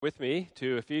With me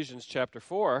to Ephesians chapter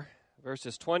 4,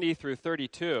 verses 20 through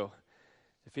 32.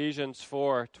 Ephesians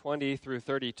 4, 20 through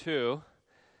 32.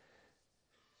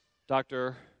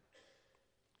 Dr.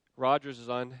 Rogers is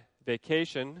on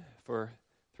vacation for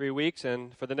 3 weeks,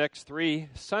 and for the next 3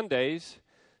 Sundays,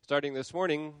 starting this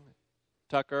morning,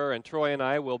 Tucker and Troy and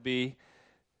I will be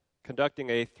conducting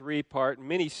a 3-part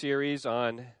mini-series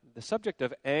on the subject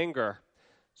of anger.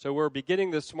 So we're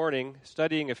beginning this morning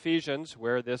studying Ephesians,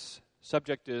 where this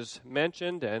subject is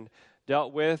mentioned and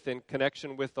dealt with in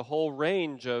connection with the whole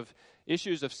range of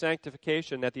issues of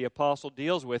sanctification that the apostle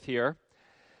deals with here.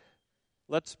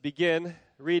 Let's begin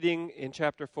reading in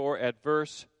chapter 4 at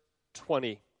verse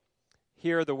 20.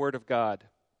 Hear the word of God.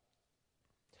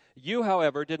 You,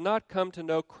 however, did not come to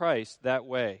know Christ that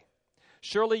way.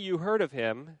 Surely you heard of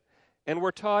him and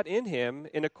were taught in him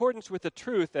in accordance with the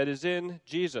truth that is in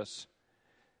Jesus.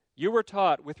 You were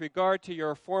taught with regard to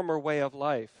your former way of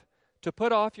life, to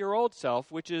put off your old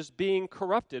self, which is being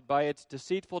corrupted by its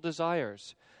deceitful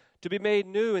desires, to be made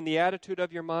new in the attitude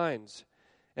of your minds,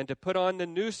 and to put on the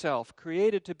new self,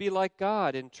 created to be like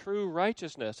God in true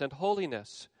righteousness and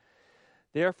holiness.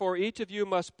 Therefore each of you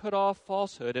must put off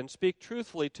falsehood and speak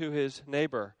truthfully to his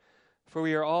neighbor, for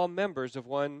we are all members of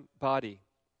one body.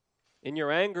 In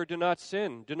your anger do not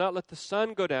sin. Do not let the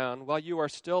sun go down while you are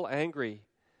still angry,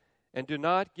 and do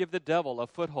not give the devil a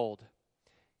foothold.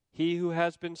 He who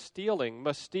has been stealing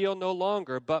must steal no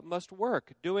longer, but must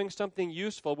work, doing something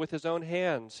useful with his own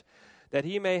hands, that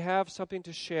he may have something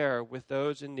to share with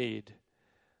those in need.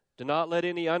 Do not let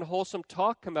any unwholesome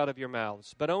talk come out of your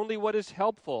mouths, but only what is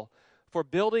helpful for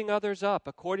building others up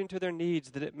according to their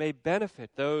needs, that it may benefit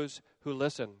those who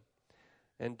listen.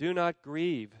 And do not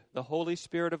grieve the Holy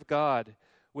Spirit of God,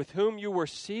 with whom you were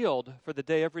sealed for the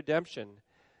day of redemption.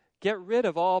 Get rid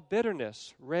of all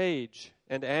bitterness, rage,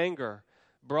 and anger,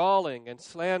 brawling and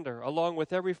slander, along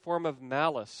with every form of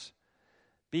malice.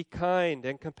 Be kind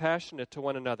and compassionate to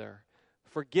one another,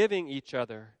 forgiving each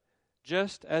other,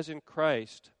 just as in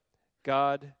Christ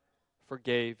God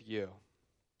forgave you.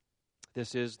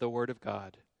 This is the word of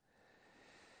God.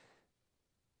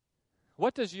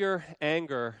 What does your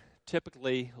anger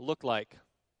typically look like?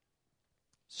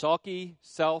 Sulky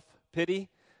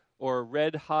self-pity or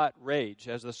red-hot rage,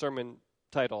 as the sermon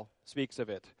title speaks of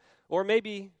it? Or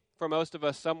maybe, for most of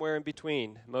us, somewhere in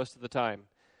between most of the time.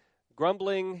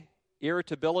 Grumbling,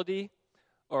 irritability,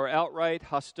 or outright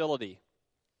hostility.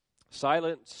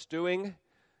 Silent stewing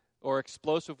or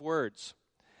explosive words.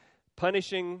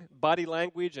 Punishing body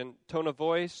language and tone of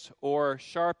voice, or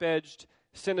sharp-edged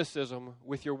cynicism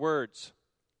with your words.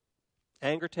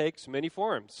 Anger takes many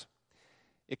forms.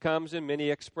 It comes in many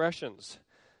expressions.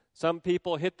 Some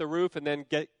people hit the roof and then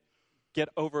get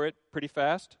over it pretty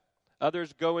fast.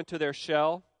 Others go into their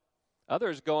shell.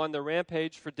 Others go on the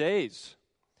rampage for days.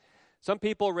 Some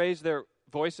people raise their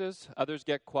voices. Others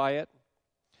get quiet.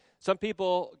 Some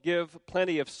people give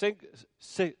plenty of signals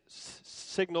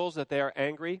that they are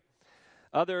angry.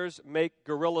 Others make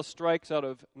guerrilla strikes out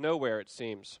of nowhere, it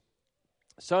seems.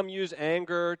 Some use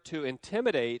anger to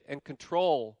intimidate and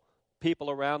control people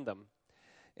around them.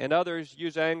 And others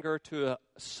use anger to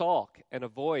sulk and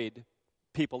avoid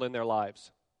people in their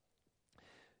lives.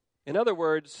 In other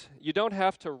words, you don't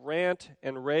have to rant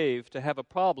and rave to have a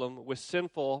problem with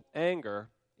sinful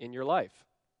anger in your life.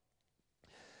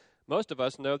 Most of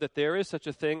us know that there is such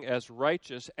a thing as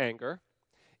righteous anger.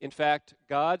 In fact,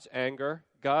 God's anger,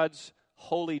 God's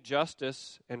holy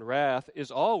justice and wrath is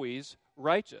always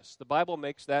righteous. The Bible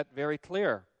makes that very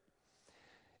clear.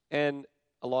 And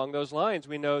along those lines,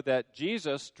 we know that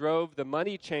Jesus drove the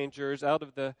money changers out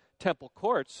of the temple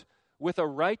courts with a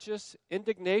righteous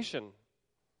indignation.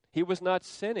 He was not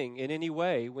sinning in any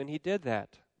way when he did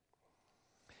that.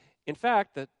 In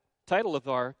fact, the title of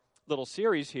our little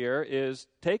series here is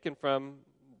taken from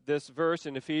this verse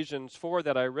in Ephesians 4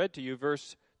 that I read to you,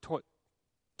 verse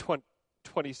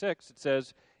 26. It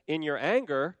says, "In your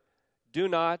anger, do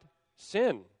not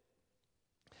sin."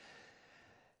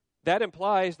 That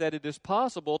implies that it is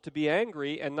possible to be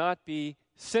angry and not be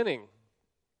sinning.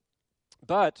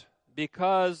 But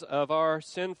because of our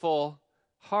sinful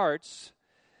hearts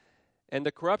and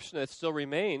the corruption that still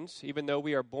remains, even though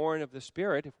we are born of the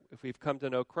Spirit, if we've come to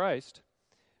know Christ,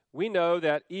 we know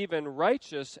that even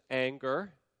righteous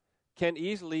anger can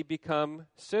easily become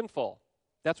sinful.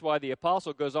 That's why the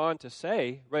apostle goes on to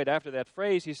say, right after that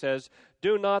phrase, he says,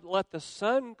 "Do not let the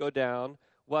sun go down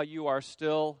while you are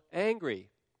still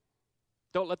angry."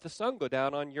 Don't let the sun go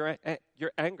down on your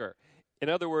anger. In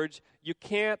other words, you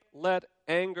can't let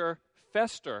anger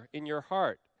fester in your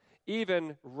heart,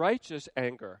 even righteous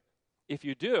anger. If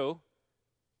you do,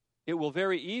 it will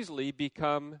very easily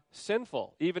become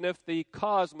sinful, even if the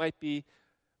cause might be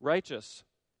righteous.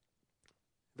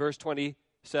 Verse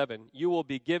 27, you will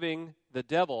be giving the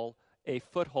devil a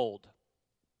foothold.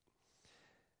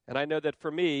 And I know that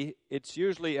for me, it's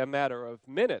usually a matter of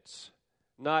minutes,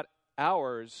 not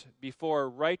hours, before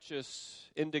righteous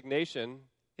indignation,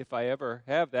 if I ever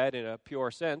have that in a pure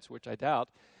sense, which I doubt,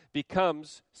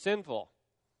 becomes sinful.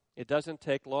 It doesn't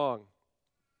take long.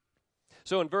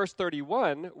 So in verse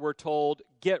 31, we're told,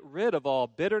 get rid of all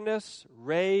bitterness,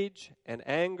 rage, and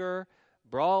anger,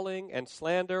 brawling, and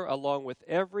slander, along with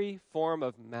every form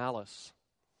of malice.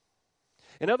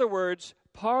 In other words,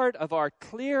 part of our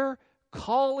clear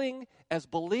calling as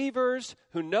believers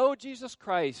who know Jesus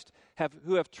Christ,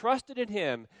 who have trusted in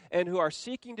Him, and who are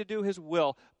seeking to do His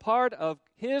will, part of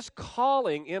His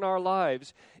calling in our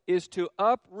lives is to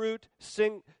uproot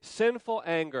sinful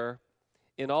anger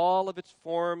in all of its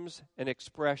forms and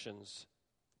expressions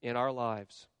in our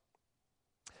lives.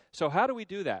 So how do we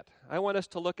do that? I want us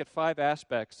to look at 5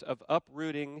 aspects of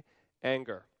uprooting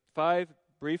anger. 5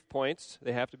 brief points.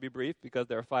 They have to be brief because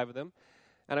there are 5 of them.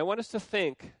 And I want us to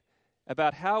think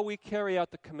about how we carry out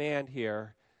the command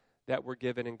here that we're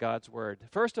given in God's Word.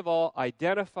 First of all,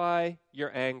 identify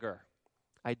your anger.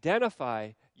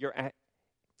 Identify your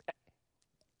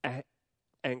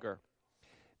anger.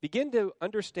 Begin to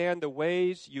understand the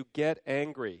ways you get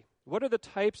angry. What are the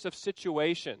types of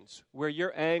situations where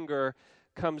your anger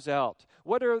comes out?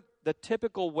 What are the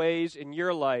typical ways in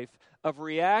your life of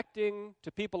reacting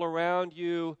to people around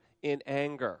you in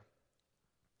anger?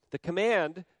 The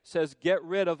command says, get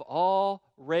rid of all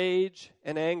rage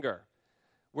and anger.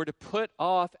 We're to put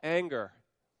off anger.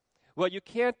 Well, you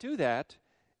can't do that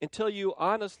until you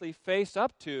honestly face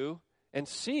up to and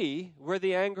see where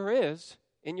the anger is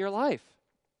in your life.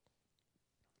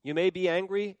 You may be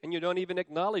angry and you don't even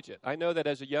acknowledge it. I know that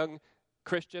as a young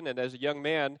Christian and as a young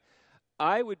man,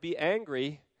 I would be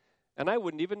angry and I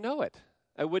wouldn't even know it.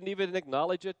 I wouldn't even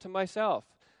acknowledge it to myself.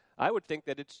 I would think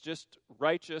that it's just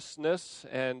righteousness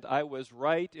and I was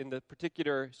right in the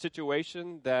particular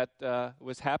situation that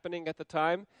was happening at the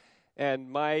time. And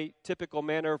my typical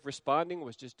manner of responding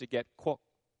was just to get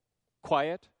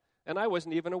quiet. And I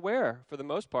wasn't even aware, for the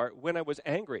most part, when I was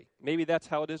angry. Maybe that's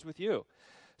how it is with you.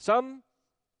 Some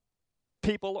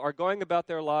people are going about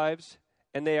their lives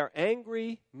and they are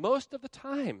angry most of the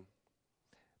time,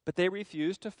 but they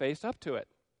refuse to face up to it.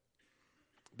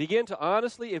 Begin to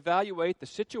honestly evaluate the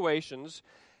situations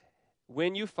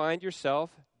when you find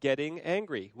yourself getting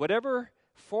angry. Whatever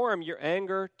form your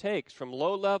anger takes, from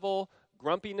low-level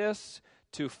grumpiness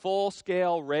to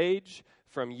full-scale rage,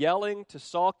 from yelling to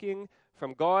sulking,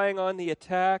 from going on the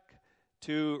attack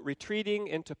to retreating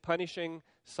into punishing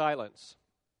silence.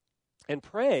 And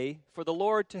pray for the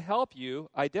Lord to help you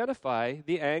identify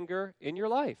the anger in your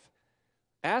life.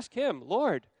 Ask Him,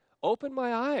 Lord, open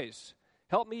my eyes.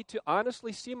 Help me to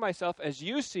honestly see myself as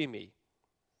you see me.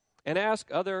 And ask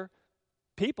other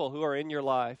people who are in your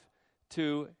life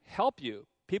to help you,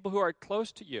 people who are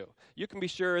close to you. You can be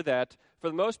sure that, for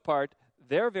the most part,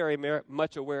 they're very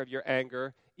much aware of your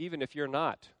anger, even if you're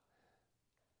not.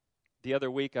 The other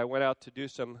week, I went out to do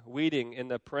some weeding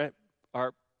in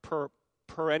our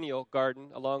perennial garden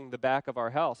along the back of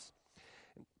our house.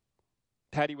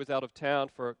 Patty was out of town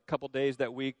for a couple days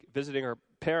that week visiting her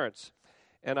parents.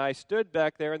 And I stood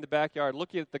back there in the backyard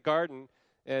looking at the garden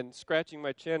and scratching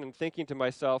my chin and thinking to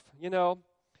myself,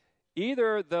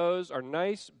 either those are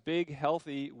nice, big,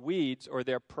 healthy weeds or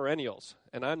they're perennials.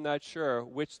 And I'm not sure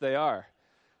which they are.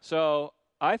 So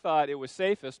I thought it was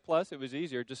safest, plus it was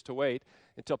easier just to wait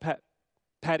until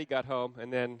Patty got home,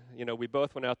 and then, we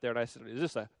both went out there, and I said, is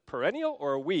this a perennial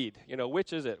or a weed?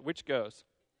 Which is it? Which goes?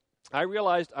 I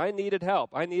realized I needed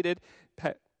help. I needed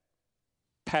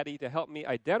Patty to help me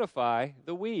identify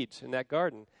the weeds in that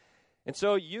garden. And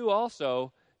so you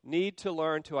also need to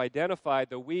learn to identify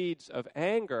the weeds of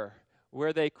anger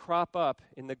where they crop up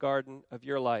in the garden of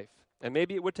your life. And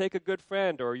maybe it would take a good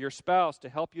friend or your spouse to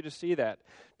help you to see that.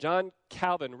 John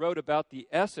Calvin wrote about the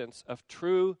essence of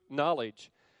true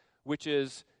knowledge, which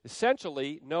is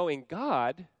essentially knowing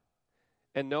God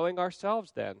and knowing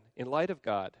ourselves then in light of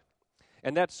God.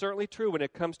 And that's certainly true when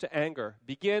it comes to anger.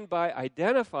 Begin by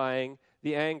identifying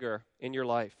the anger in your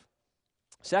life.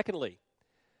 Secondly,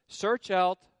 search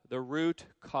out the root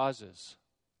causes.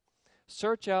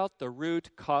 Search out the root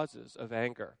causes of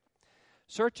anger.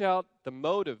 Search out the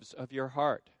motives of your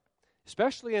heart,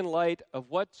 especially in light of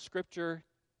what Scripture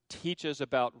teaches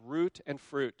about root and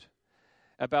fruit,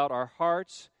 about our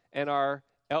hearts and our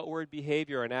outward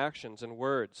behavior and actions and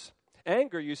words.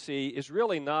 Anger, you see, is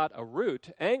really not a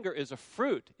root. Anger is a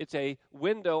fruit. It's a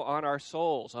window on our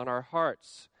souls, on our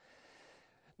hearts.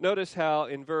 Notice how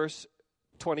in verse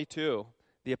 22,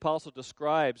 the apostle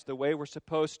describes the way we're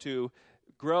supposed to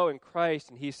grow in Christ,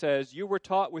 and he says, "You were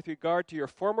taught with regard to your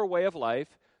former way of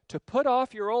life to put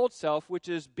off your old self, which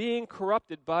is being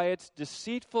corrupted by its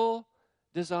deceitful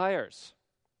desires."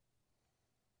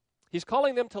 He's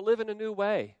calling them to live in a new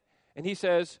way. And he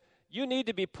says, you need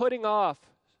to be putting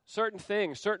off certain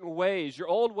things, certain ways, your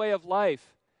old way of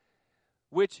life,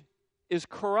 which is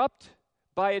corrupt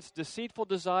by its deceitful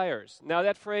desires. Now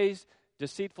that phrase,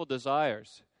 deceitful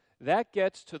desires, that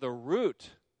gets to the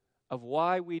root of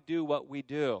why we do what we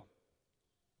do.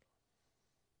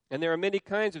 And there are many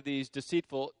kinds of these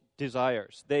deceitful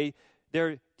desires.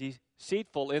 They're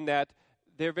deceitful in that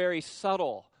they're very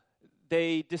subtle.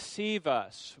 They deceive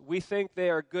us. We think they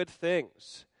are good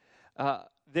things.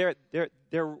 They're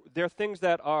things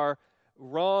that are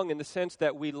wrong in the sense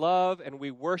that we love and we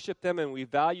worship them and we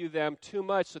value them too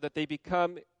much so that they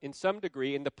become, in some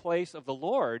degree, in the place of the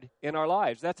Lord in our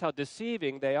lives. That's how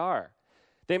deceiving they are.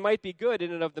 They might be good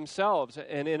in and of themselves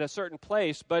and in a certain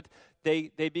place, but they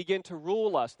begin to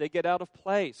rule us. They get out of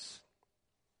place.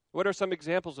 What are some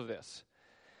examples of this?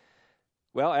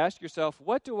 Well, ask yourself,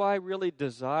 what do I really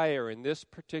desire in this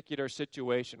particular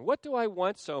situation? What do I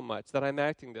want so much that I'm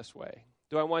acting this way?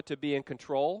 Do I want to be in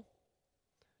control?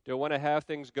 Do I want to have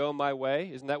things go my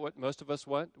way? Isn't that what most of us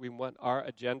want? We want our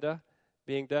agenda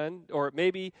being done. Or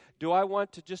maybe, do I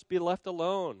want to just be left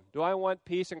alone? Do I want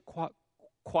peace and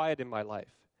quiet in my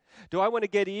life? Do I want to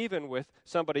get even with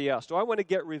somebody else? Do I want to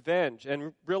get revenge?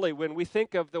 And really, when we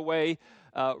think of the way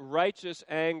righteous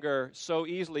anger so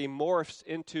easily morphs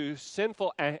into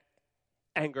sinful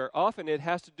anger, often it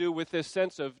has to do with this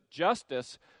sense of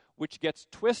justice, which gets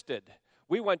twisted.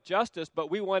 We want justice, but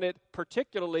we want it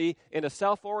particularly in a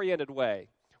self-oriented way.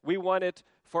 We want it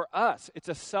for us. It's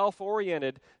a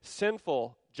self-oriented,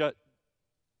 sinful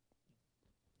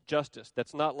justice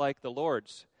that's not like the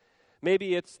Lord's.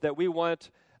 Maybe it's that we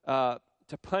want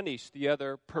to punish the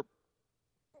other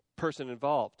person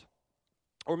involved.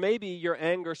 Or maybe your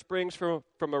anger springs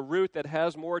from a root that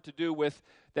has more to do with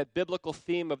that biblical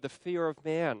theme of the fear of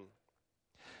man.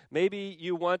 Maybe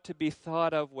you want to be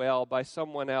thought of well by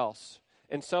someone else,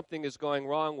 and something is going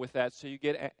wrong with that, so you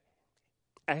get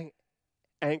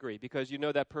angry because you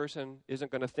know that person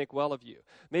isn't going to think well of you.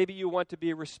 Maybe you want to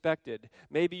be respected.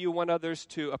 Maybe you want others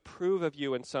to approve of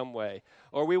you in some way.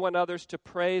 Or we want others to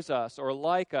praise us or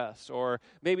like us, or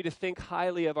maybe to think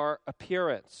highly of our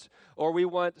appearance. Or we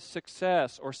want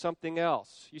success or something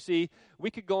else. You see, we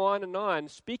could go on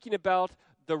speaking about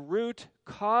the root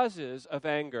causes of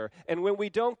anger. And when we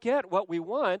don't get what we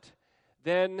want,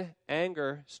 then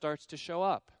anger starts to show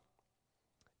up.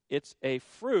 It's a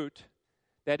fruit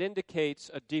that indicates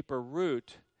a deeper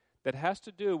root that has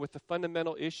to do with the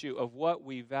fundamental issue of what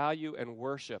we value and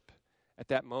worship at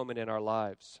that moment in our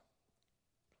lives.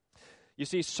 You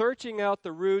see, searching out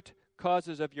the root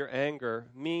causes of your anger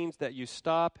means that you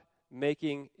stop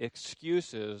making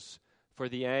excuses for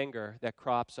the anger that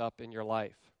crops up in your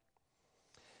life.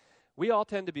 We all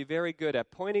tend to be very good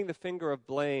at pointing the finger of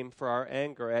blame for our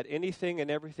anger at anything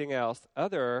and everything else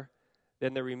other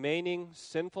than the remaining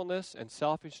sinfulness and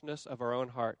selfishness of our own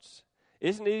hearts.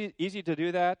 Isn't it easy to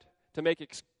do that? To make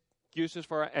excuses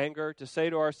for our anger, to say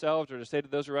to ourselves or to say to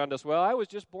those around us, well, I was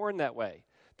just born that way.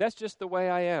 That's just the way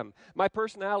I am. My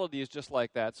personality is just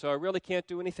like that, so I really can't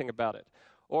do anything about it.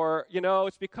 Or,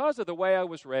 it's because of the way I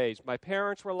was raised. My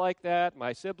parents were like that.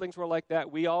 My siblings were like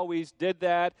that. We always did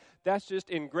that. That's just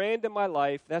ingrained in my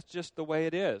life. That's just the way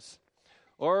it is.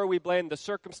 Or we blame the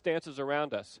circumstances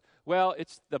around us. Well,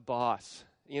 it's the boss.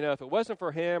 If it wasn't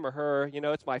for him or her,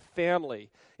 it's my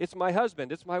family. It's my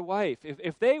husband. It's my wife.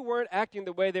 If they weren't acting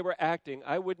the way they were acting,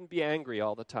 I wouldn't be angry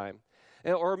all the time.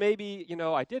 Or maybe,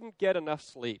 I didn't get enough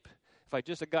sleep. If I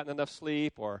just had gotten enough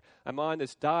sleep, or I'm on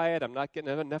this diet, I'm not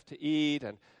getting enough to eat,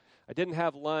 and I didn't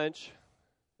have lunch.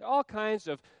 There are all kinds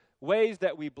of ways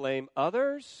that we blame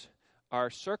others, our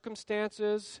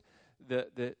circumstances,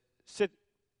 the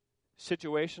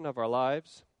situation of our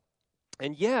lives.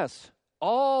 And yes,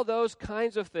 all those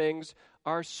kinds of things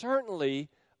are certainly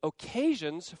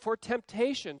occasions for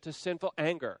temptation to sinful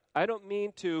anger. I don't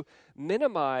mean to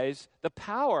minimize the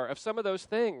power of some of those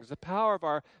things, the power of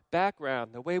our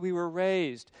background, the way we were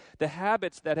raised, the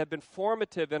habits that have been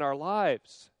formative in our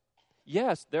lives.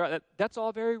 Yes, that's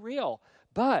all very real.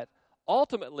 But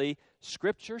ultimately,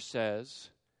 Scripture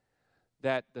says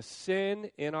that the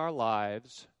sin in our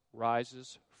lives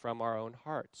rises from our own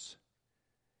hearts.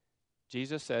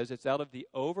 Jesus says it's out of the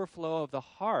overflow of the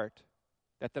heart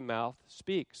that the mouth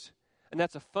speaks. And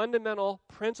that's a fundamental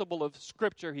principle of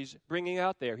Scripture he's bringing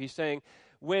out there. He's saying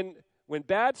when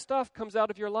bad stuff comes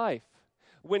out of your life,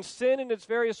 When sin in its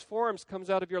various forms comes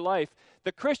out of your life,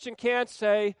 the Christian can't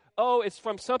say, oh, it's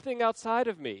from something outside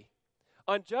of me.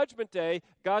 On Judgment Day,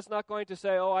 God's not going to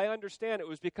say, oh, I understand it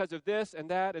was because of this and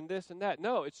that and this and that.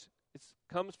 No, it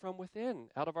comes from within,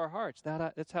 out of our hearts.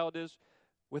 That's how it is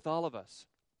with all of us.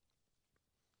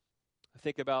 I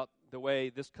think about the way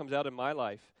this comes out in my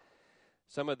life.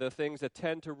 Some of the things that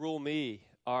tend to rule me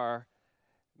are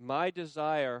my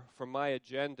desire for my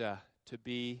agenda to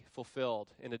be fulfilled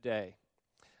in a day.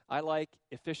 I like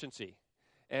efficiency.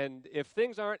 And if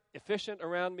things aren't efficient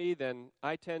around me, then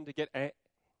I tend to get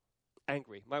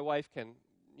angry. My wife can,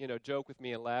 joke with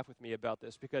me and laugh with me about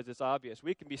this because it's obvious.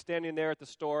 We can be standing there at the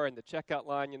store and the checkout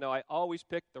line, I always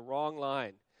pick the wrong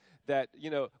line. That,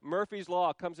 Murphy's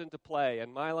Law comes into play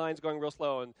and my line's going real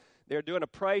slow and they're doing a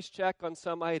price check on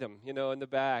some item, in the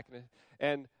back.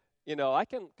 And I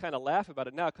can kind of laugh about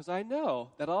it now because I know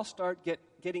that I'll start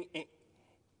getting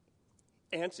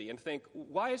antsy and think,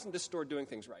 why isn't this store doing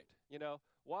things right?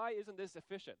 Why isn't this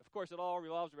efficient? Of course, it all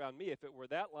revolves around me. If it were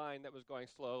that line that was going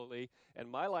slowly and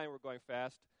my line were going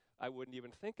fast, I wouldn't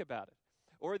even think about it.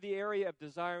 Or the area of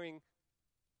desiring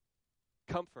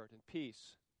comfort and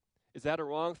peace. Is that a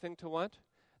wrong thing to want?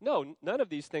 No, none of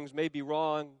these things may be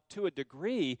wrong to a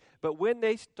degree, but when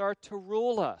they start to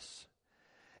rule us,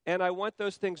 and I want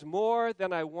those things more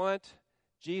than I want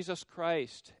Jesus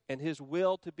Christ and his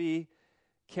will to be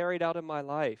carried out in my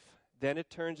life, then it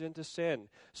turns into sin.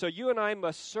 So you and I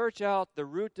must search out the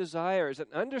root desires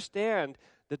and understand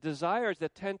the desires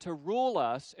that tend to rule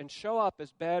us and show up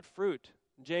as bad fruit.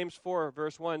 James 4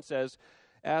 verse 1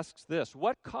 asks this,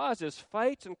 what causes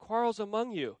fights and quarrels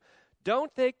among you?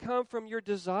 Don't they come from your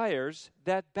desires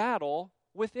that battle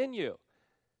within you?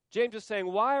 James is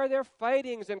saying, why are there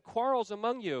fightings and quarrels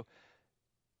among you?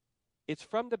 It's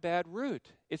from the bad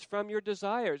root. It's from your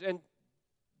desires. And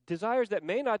desires that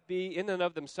may not be in and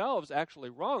of themselves actually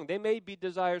wrong. They may be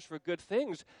desires for good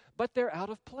things, but they're out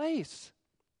of place.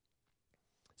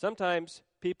 Sometimes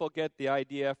people get the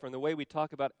idea from the way we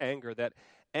talk about anger that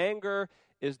anger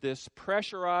is this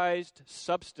pressurized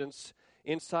substance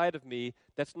inside of me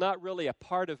that's not really a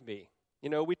part of me.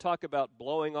 We talk about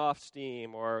blowing off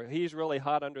steam or he's really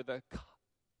hot under the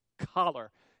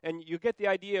collar. And you get the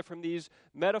idea from these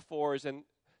metaphors and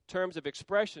terms of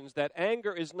expressions that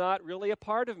anger is not really a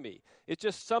part of me. It's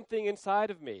just something inside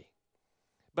of me.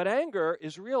 But anger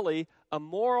is really a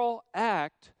moral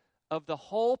act of the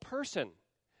whole person.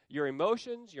 Your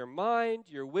emotions, your mind,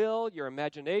 your will, your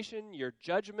imagination, your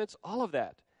judgments, all of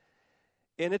that.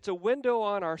 And it's a window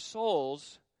on our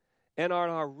souls and on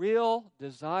our real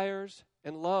desires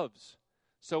and loves.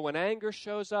 So when anger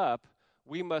shows up,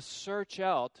 we must search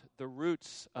out the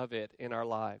roots of it in our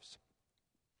lives.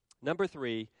 Number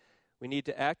 3, we need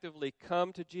to actively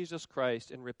come to Jesus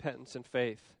Christ in repentance and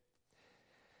faith.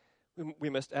 We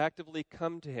must actively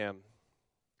come to him.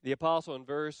 The apostle in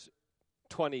verse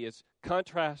 20 is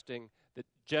contrasting the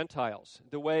Gentiles,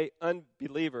 the way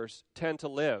unbelievers tend to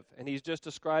live. And he's just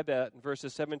described that in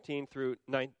verses 17 through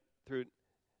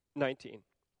 19.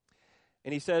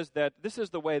 And he says that this is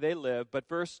the way they live, but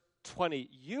verse 20,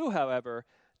 you, however,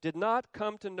 did not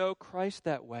come to know Christ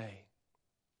that way.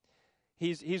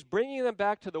 He's bringing them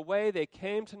back to the way they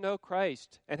came to know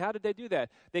Christ. And how did they do that?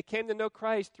 They came to know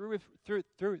Christ through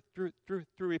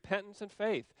repentance and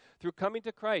faith, through coming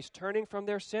to Christ, turning from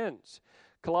their sins.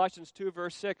 Colossians 2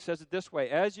 verse 6 says it this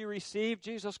way, as you receive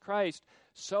Jesus Christ,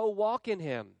 so walk in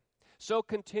him, so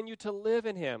continue to live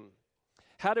in him.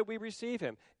 How did we receive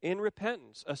him? In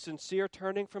repentance, a sincere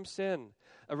turning from sin,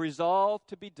 a resolve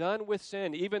to be done with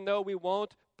sin, even though we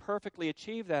won't perfectly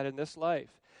achieve that in this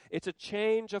life. It's a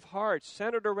change of heart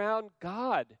centered around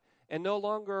God and no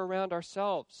longer around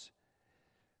ourselves.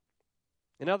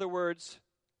 In other words,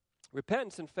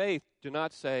 repentance and faith do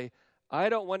not say, I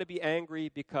don't want to be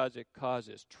angry because it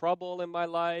causes trouble in my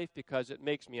life, because it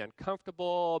makes me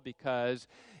uncomfortable, because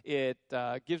it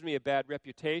gives me a bad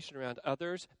reputation around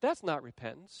others. That's not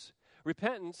repentance.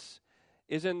 Repentance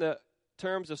is in the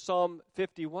terms of Psalm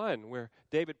 51, where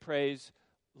David prays,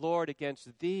 Lord,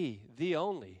 against thee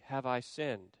only have I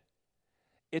sinned.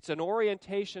 It's an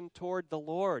orientation toward the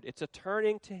Lord. It's a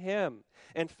turning to him.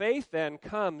 And faith then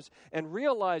comes and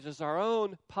realizes our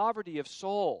own poverty of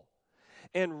soul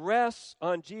and rests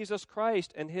on Jesus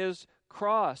Christ and his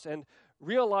cross and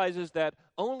realizes that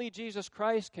only Jesus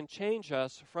Christ can change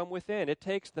us from within. It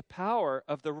takes the power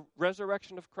of the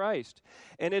resurrection of Christ.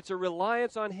 And it's a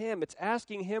reliance on him. It's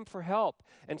asking him for help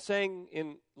and saying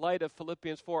in light of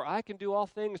Philippians 4, I can do all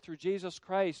things through Jesus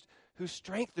Christ who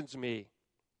strengthens me.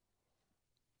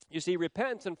 You see,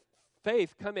 repentance and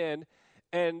faith come in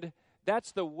and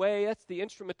that's the way, that's the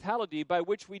instrumentality by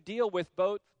which we deal with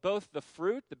both the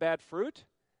fruit, the bad fruit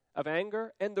of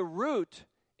anger, and the root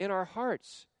in our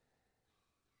hearts.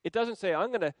 It doesn't say, I'm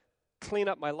going to clean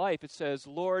up my life. It says,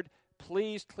 Lord,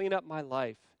 please clean up my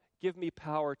life. Give me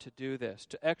power to do this,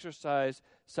 to exercise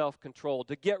self-control,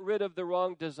 to get rid of the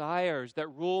wrong desires that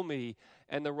rule me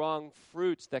and the wrong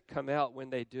fruits that come out when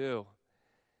they do.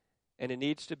 And it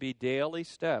needs to be daily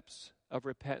steps of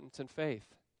repentance and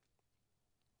faith.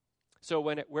 So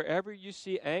wherever you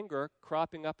see anger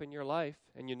cropping up in your life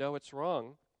and you know it's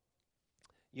wrong,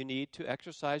 you need to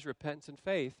exercise repentance and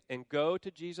faith and go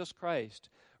to Jesus Christ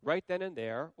right then and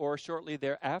there or shortly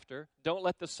thereafter. Don't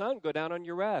let the sun go down on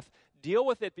your wrath. Deal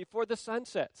with it before the sun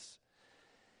sets.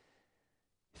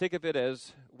 Think of it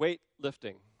as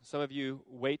weightlifting. Some of you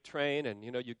weight train and,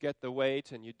 you get the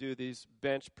weight and you do these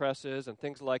bench presses and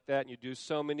things like that, and you do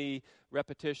so many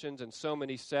repetitions and so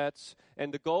many sets.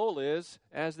 And the goal is,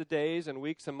 as the days and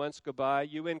weeks and months go by,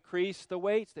 you increase the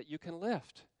weights that you can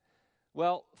lift.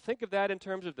 Well, think of that in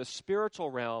terms of the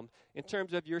spiritual realm, in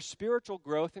terms of your spiritual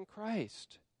growth in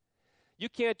Christ. You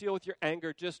can't deal with your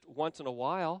anger just once in a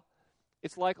while.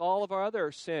 It's like all of our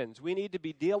other sins. We need to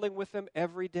be dealing with them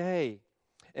every day.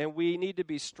 And we need to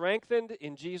be strengthened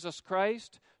in Jesus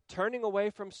Christ, turning away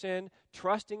from sin,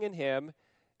 trusting in Him.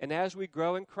 And as we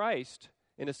grow in Christ,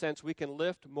 in a sense, we can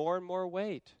lift more and more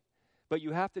weight. But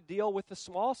you have to deal with the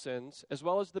small sins as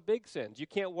well as the big sins. You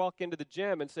can't walk into the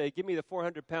gym and say, give me the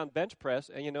 400-pound bench press,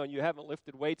 and you haven't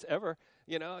lifted weights ever.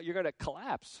 You're going to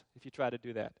collapse if you try to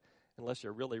do that, unless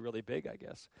you're really, really big, I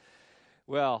guess.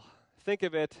 Well, think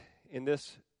of it in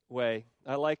this way.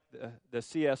 I like the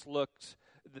C.S.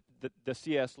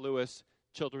 Lewis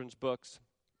children's books.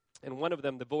 And one of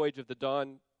them, The Voyage of the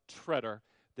Dawn Treader,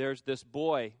 there's this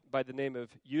boy by the name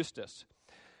of Eustace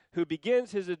who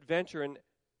begins his adventure in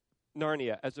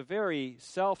Narnia as a very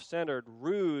self-centered,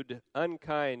 rude,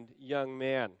 unkind young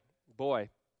man, boy.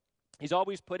 He's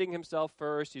always putting himself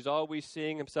first. He's always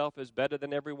seeing himself as better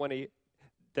than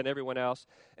everyone else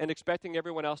and expecting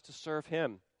everyone else to serve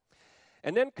him.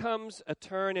 And then comes a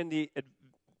turn in the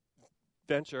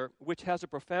adventure which has a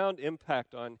profound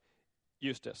impact on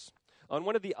Eustace. On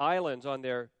one of the islands on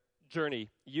their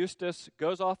journey, Eustace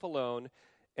goes off alone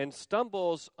and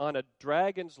stumbles on a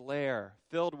dragon's lair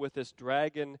filled with this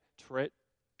dragon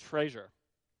treasure.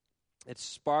 It's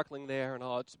sparkling there in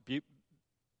all its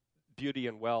beauty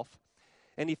and wealth.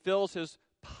 And he fills his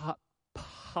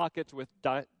pockets with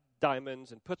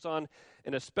diamonds and puts on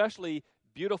an especially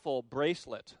beautiful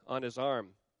bracelet on his arm.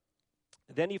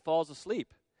 Then he falls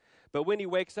asleep. But when he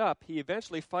wakes up, he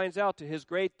eventually finds out to his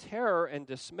great terror and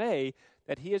dismay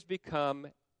that he has become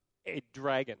a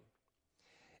dragon.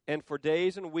 And for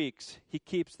days and weeks, he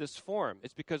keeps this form.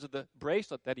 It's because of the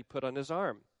bracelet that he put on his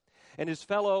arm. And his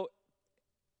fellow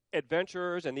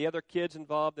adventurers and the other kids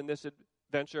involved in this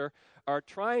adventure are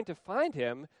trying to find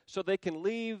him so they can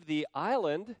leave the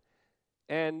island.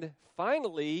 And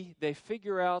finally, they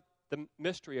figure out the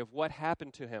mystery of what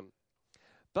happened to him.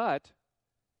 But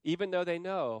even though they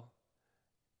know,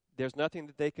 there's nothing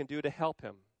that they can do to help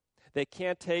him. They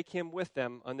can't take him with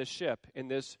them on the ship in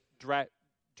this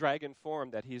dragon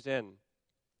form that he's in.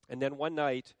 And then one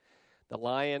night, the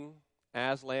lion,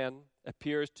 Aslan,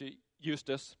 appears to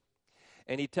Eustace,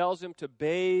 and he tells him to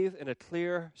bathe in a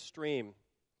clear stream,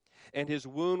 and his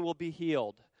wound will be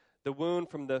healed, the wound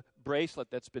from the bracelet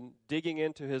that's been digging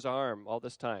into his arm all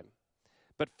this time.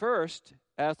 But first,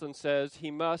 Aslan says,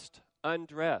 he must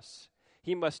undress.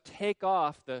 He must take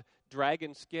off the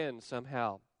dragon skin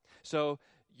somehow. So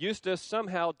Eustace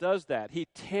somehow does that. He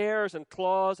tears and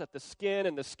claws at the skin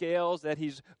and the scales that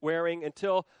he's wearing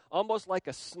until, almost like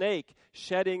a snake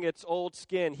shedding its old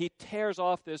skin, he tears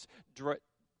off this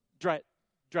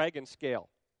dragon scale.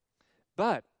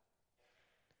 But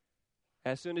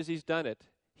as soon as he's done it,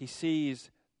 he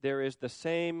sees there is the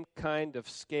same kind of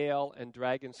scale and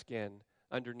dragon skin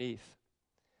underneath.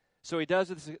 So he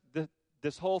does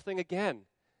this whole thing again.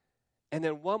 And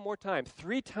then one more time,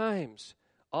 3 times,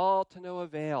 all to no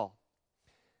avail.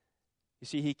 You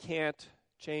see, he can't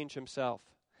change himself.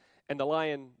 And the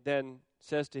lion then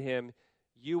says to him,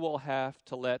 you will have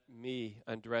to let me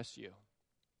undress you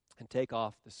and take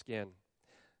off the skin.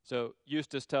 So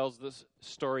Eustace tells this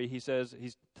story. He says,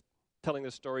 he's telling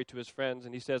this story to his friends,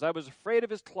 and he says, I was afraid of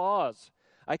his claws,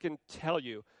 I can tell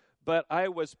you, but I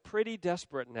was pretty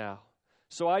desperate now.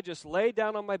 So I just lay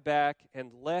down on my back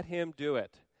and let him do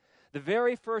it. The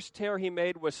very first tear he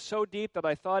made was so deep that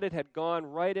I thought it had gone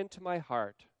right into my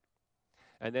heart.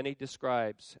 And then he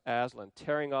describes Aslan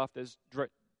tearing off this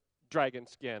dragon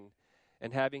skin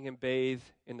and having him bathe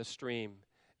in the stream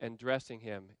and dressing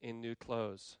him in new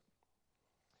clothes.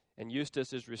 and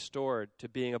Eustace is restored to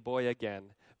being a boy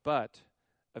again, but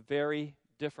a very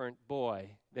different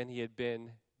boy than he had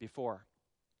been before.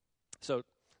 So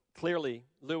clearly,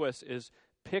 Lewis is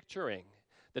picturing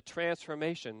the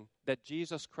transformation that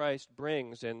Jesus Christ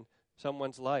brings in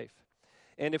someone's life.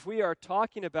 And if we are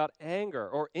talking about anger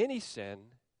or any sin,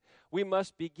 we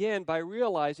must begin by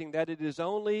realizing that it is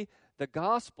only the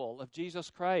gospel of Jesus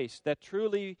Christ that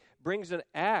truly brings an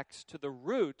axe to the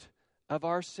root of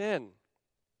our sin.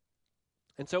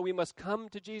 And so we must come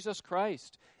to Jesus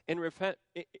Christ in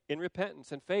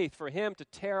repentance and faith for him to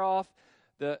tear off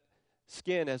the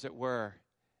skin, as it were,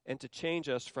 and to change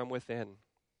us from within.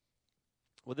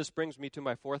 Well, this brings me to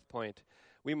my fourth point.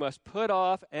 We must put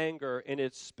off anger in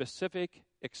its specific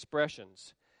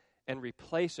expressions and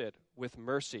replace it with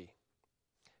mercy.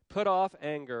 Put off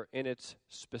anger in its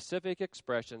specific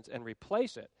expressions and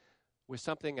replace it with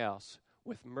something else,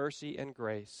 with mercy and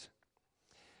grace.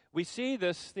 We see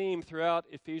this theme throughout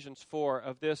Ephesians 4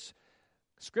 of this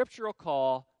scriptural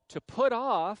call to put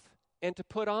off and to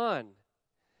put on.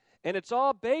 And it's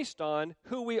all based on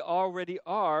who we already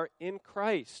are in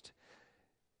Christ.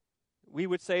 We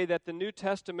would say that the New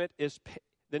Testament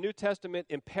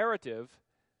imperative,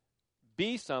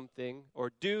 be something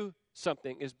or do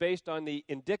something, is based on the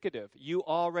indicative. You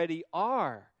already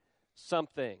are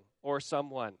something or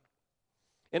someone.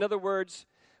 In other words,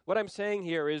 what I'm saying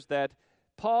here is that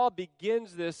Paul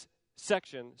begins this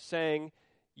section saying,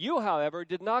 you, however,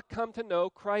 did not come to know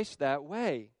Christ that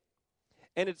way.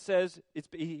 And it says,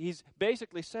 he's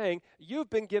basically saying,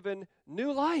 you've been given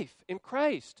new life in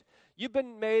Christ. You've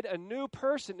been made a new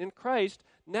person in Christ.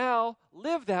 Now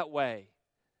live that way.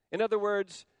 In other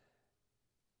words,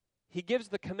 he gives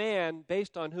the command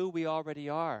based on who we already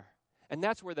are. And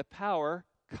that's where the power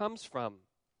comes from.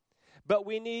 But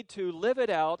we need to live it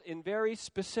out in very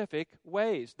specific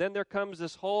ways. Then there comes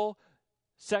this whole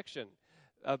section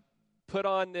of put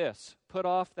on this, put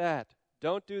off that,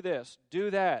 don't do this,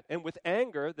 do that. And with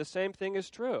anger, the same thing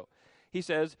is true. He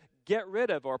says, get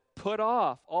rid of or put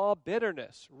off all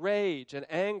bitterness, rage, and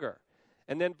anger.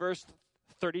 And then verse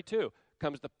 32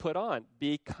 comes to put on.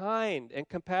 Be kind and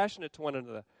compassionate to one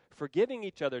another, forgiving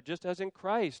each other just as in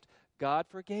Christ God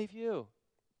forgave you.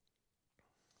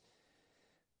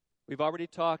 We've already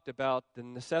talked about the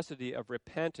necessity of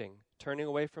repenting, turning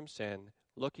away from sin,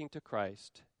 looking to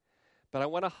Christ. But I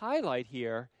want to highlight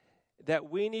here that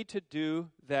we need to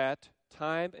do that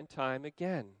time and time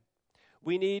again.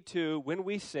 We need to, when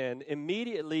we sin,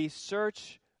 immediately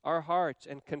search our hearts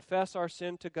and confess our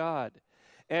sin to God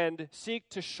and seek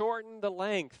to shorten the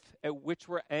length at which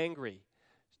we're angry.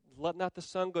 Let not the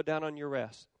sun go down on your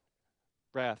wrath.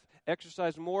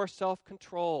 Exercise more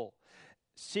self-control.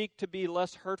 Seek to be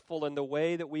less hurtful in the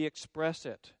way that we express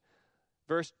it.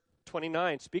 Verse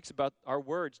 29 speaks about our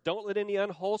words. Don't let any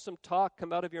unwholesome talk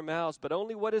come out of your mouths, but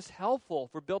only what is helpful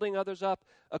for building others up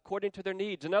according to their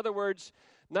needs. In other words,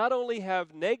 not only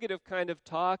have negative kind of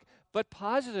talk, but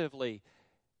positively,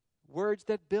 words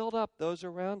that build up those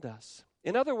around us.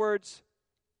 In other words,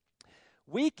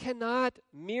 we cannot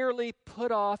merely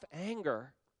put off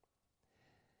anger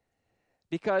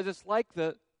because it's like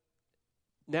the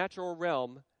natural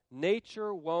realm.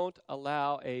 Nature won't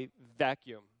allow a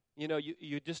vacuum. You know,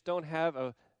 you just don't have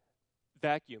a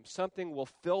vacuum. Something will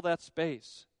fill that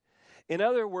space. In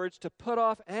other words, to put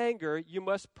off anger, you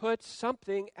must put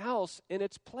something else in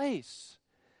its place.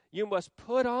 You must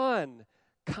put on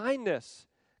kindness,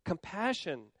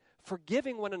 compassion,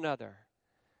 forgiving one another.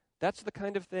 That's the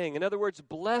kind of thing. In other words,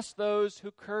 bless those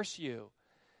who curse you.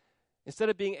 Instead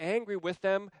of being angry with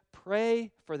them,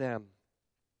 pray for them.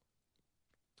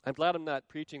 I'm glad I'm not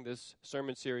preaching this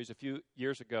sermon series a few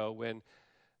years ago when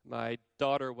my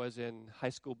daughter was in high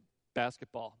school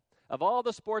basketball. Of all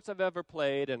the sports I've ever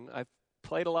played, and I've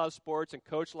played a lot of sports and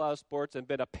coached a lot of sports and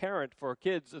been a parent for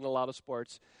kids in a lot of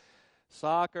sports,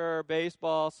 soccer,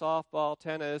 baseball, softball,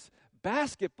 tennis,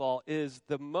 basketball is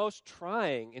the most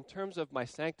trying in terms of my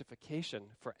sanctification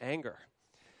for anger.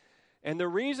 And the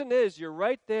reason is you're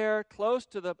right there close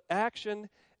to the action,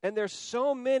 and there's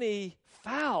so many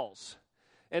fouls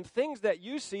and things that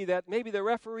you see that maybe the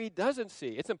referee doesn't see.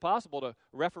 It's impossible to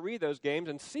referee those games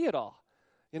and see it all.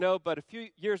 You know, but a few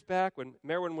years back when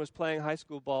Merwin was playing high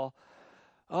school ball,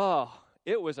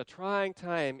 it was a trying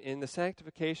time in the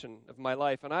sanctification of my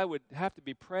life. And I would have to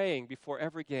be praying before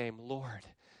every game, Lord,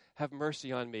 have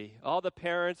mercy on me. All the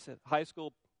parents at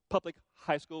public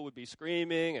high school would be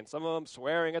screaming, and some of them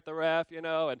swearing at the ref, and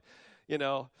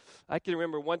I can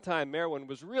remember one time Merwin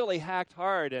was really hacked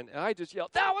hard, and I just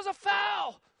yelled, that was a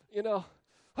foul!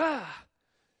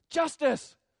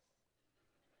 Justice!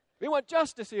 We want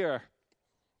justice here.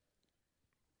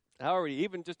 How are we?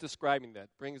 Even just describing that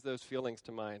brings those feelings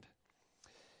to mind.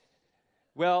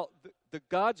 Well, the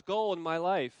God's goal in my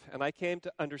life, and I came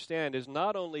to understand, is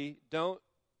not only don't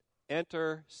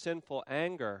enter sinful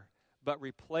anger, but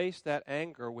replace that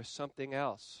anger with something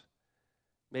else.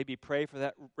 Maybe pray for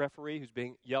that referee who's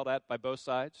being yelled at by both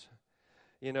sides.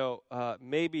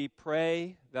 Maybe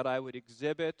pray that I would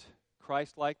exhibit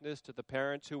Christ-likeness to the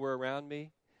parents who were around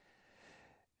me.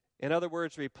 In other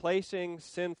words, replacing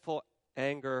sinful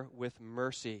anger with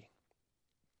mercy.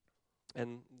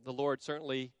 And the Lord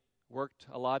certainly worked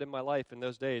a lot in my life in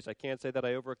those days. I can't say that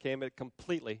I overcame it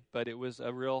completely, but it was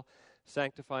a real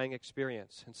sanctifying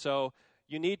experience. And so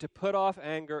you need to put off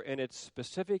anger in its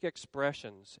specific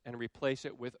expressions and replace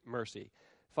it with mercy.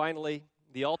 Finally,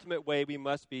 the ultimate way we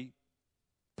must be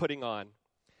putting on.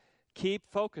 Keep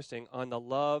focusing on the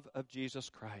love of Jesus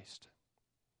Christ.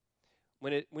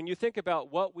 When you think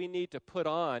about what we need to put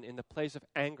on in the place of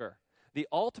anger, the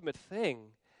ultimate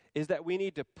thing is that we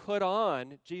need to put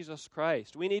on Jesus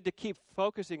Christ. We need to keep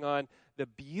focusing on the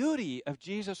beauty of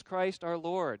Jesus Christ our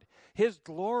Lord, His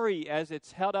glory as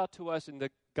it's held out to us in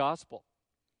the gospel.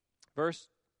 Verse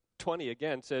 20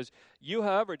 again says, "You,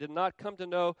 however, did not come to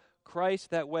know Christ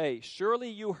that way. Surely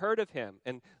you heard of Him."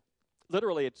 And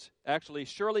literally it's actually,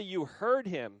 "Surely you heard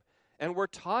Him and were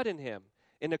taught in Him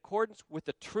in accordance with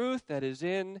the truth that is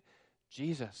in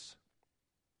Jesus."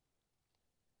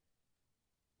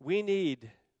 We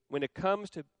need, when it comes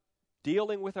to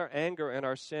dealing with our anger and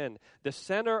our sin, the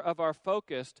center of our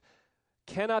focus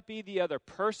cannot be the other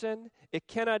person. It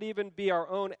cannot even be our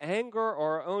own anger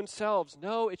or our own selves.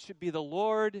 No, it should be the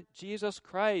Lord Jesus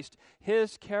Christ,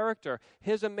 His character,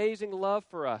 His amazing love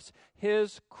for us,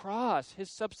 His cross,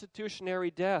 His substitutionary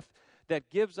death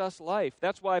that gives us life.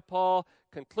 That's why Paul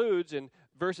concludes in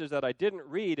verses that I didn't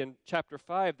read in chapter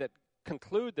 5 that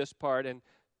conclude this part and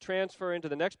transfer into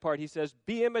the next part. He says,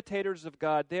 "Be imitators of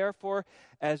God, therefore,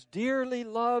 as dearly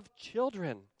loved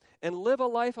children, and live a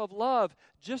life of love,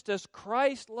 just as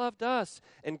Christ loved us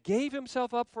and gave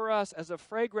Himself up for us as a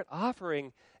fragrant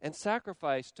offering and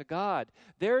sacrifice to God."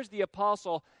 There's the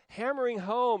apostle hammering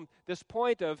home this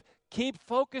point of keep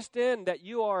focused in that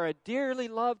you are a dearly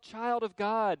loved child of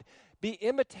God. Be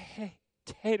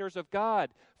imitators of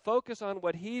God. Focus on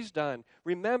what He's done.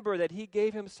 Remember that He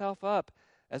gave Himself up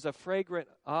as a fragrant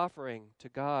offering to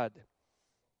God.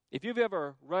 If you've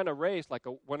ever run a race like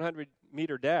a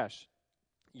 100-meter dash,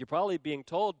 you're probably being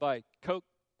told by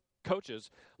coaches,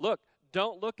 look,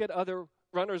 don't look at other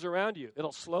runners around you.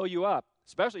 It'll slow you up.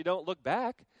 Especially don't look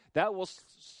back. That will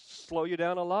slow you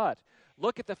down a lot.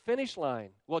 Look at the finish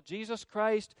line. Well, Jesus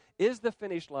Christ is the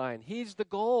finish line. He's the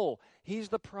goal. He's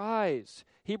the prize.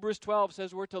 Hebrews 12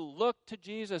 says we're to look to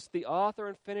Jesus, the author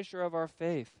and finisher of our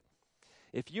faith.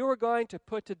 If you are going to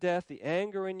put to death the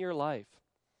anger in your life,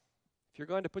 if you're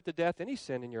going to put to death any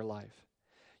sin in your life,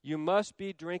 you must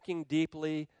be drinking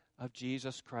deeply of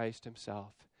Jesus Christ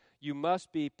Himself. You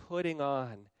must be putting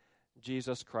on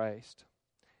Jesus Christ.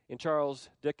 In Charles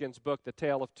Dickens' book, The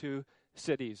Tale of Two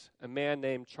Cities, a man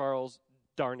named Charles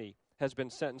Darnay has been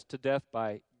sentenced to death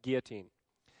by guillotine.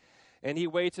 And he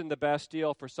waits in the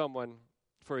Bastille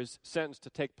for his sentence to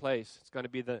take place. It's going to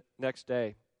be the next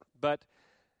day. But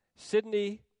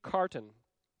Sidney Carton,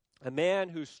 a man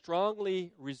who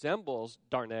strongly resembles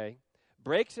Darnay,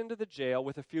 breaks into the jail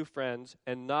with a few friends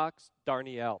and knocks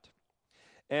Darnay out.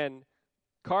 And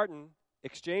Carton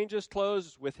exchanges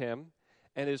clothes with him,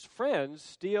 and his friends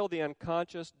steal the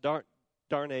unconscious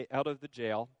Darnay out of the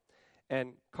jail,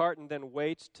 and Carton then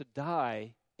waits to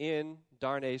die in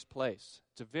Darnay's place.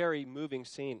 It's a very moving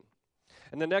scene.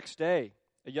 And the next day,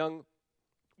 a young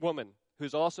woman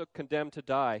who's also condemned to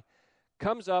die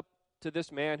comes up to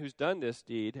this man who's done this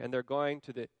deed, and they're going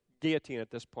to the guillotine at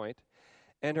this point,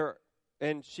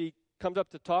 and she comes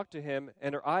up to talk to him,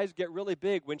 and her eyes get really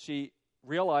big when she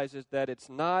realizes that it's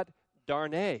not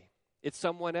Darnay, it's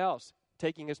someone else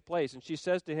taking his place. And she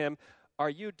says to him, "Are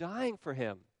you dying for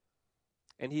him?"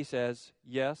 And he says,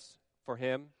 "Yes, for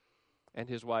him and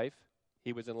his wife."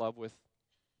 He was in love with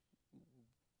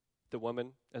the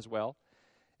woman as well.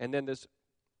 And then this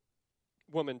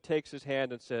woman takes his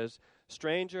hand and says,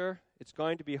 "Stranger, it's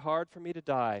going to be hard for me to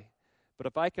die, but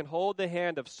if I can hold the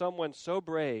hand of someone so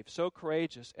brave, so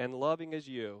courageous, and loving as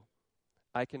you,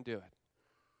 I can do it."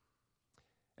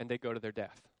 And they go to their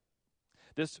death.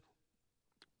 This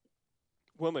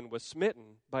woman was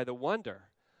smitten by the wonder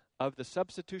of the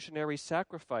substitutionary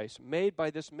sacrifice made by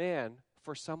this man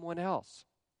for someone else.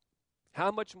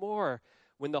 How much more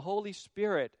when the Holy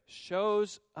Spirit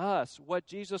shows us what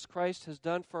Jesus Christ has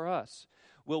done for us,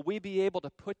 will we be able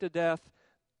to put to death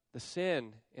the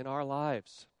sin in our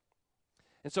lives?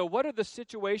 And so what are the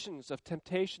situations of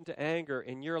temptation to anger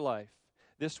in your life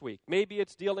this week? Maybe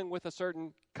it's dealing with a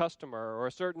certain customer or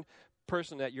a certain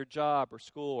person at your job or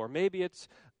school, or maybe it's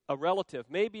a relative.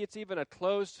 Maybe it's even a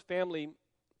close family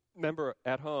member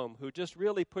at home who just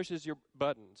really pushes your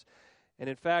buttons. And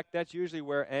in fact, that's usually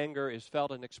where anger is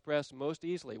felt and expressed most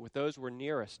easily, with those we're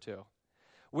nearest to.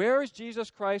 Where is Jesus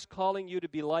Christ calling you to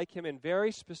be like him in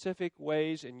very specific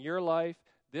ways in your life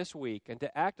this week, and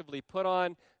to actively put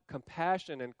on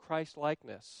compassion and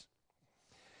Christ-likeness?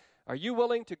 Are you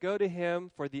willing to go to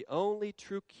him for the only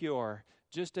true cure,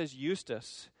 just as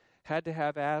Eustace had to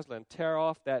have Aslan tear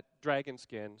off that dragon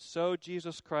skin? So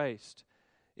Jesus Christ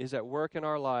is at work in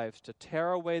our lives to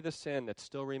tear away the sin that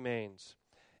still remains,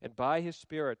 and by his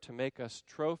Spirit to make us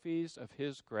trophies of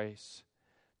his grace,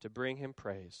 to bring him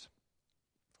praise.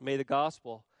 May the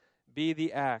gospel be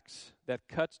the axe that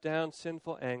cuts down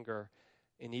sinful anger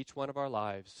in each one of our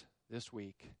lives this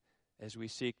week as we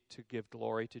seek to give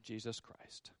glory to Jesus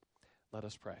Christ. Let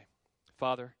us pray.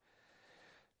 Father,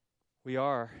 we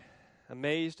are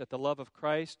amazed at the love of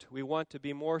Christ. We want to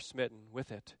be more smitten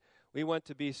with it. We want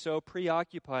to be so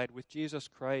preoccupied with Jesus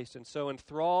Christ and so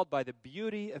enthralled by the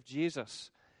beauty of Jesus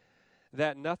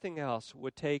that nothing else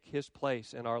would take his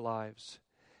place in our lives.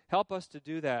 Help us to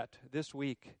do that this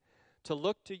week, to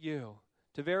look to you,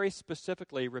 to very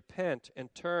specifically repent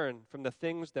and turn from the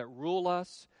things that rule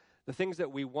us, the things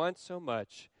that we want so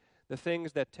much, the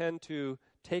things that tend to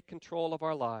take control of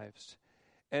our lives,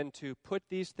 and to put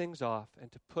these things off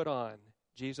and to put on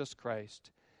Jesus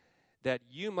Christ, that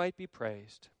you might be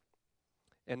praised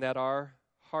and that our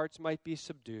hearts might be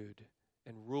subdued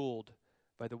and ruled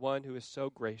by the one who is so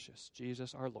gracious,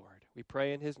 Jesus our Lord. We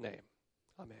pray in his name.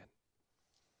 Amen.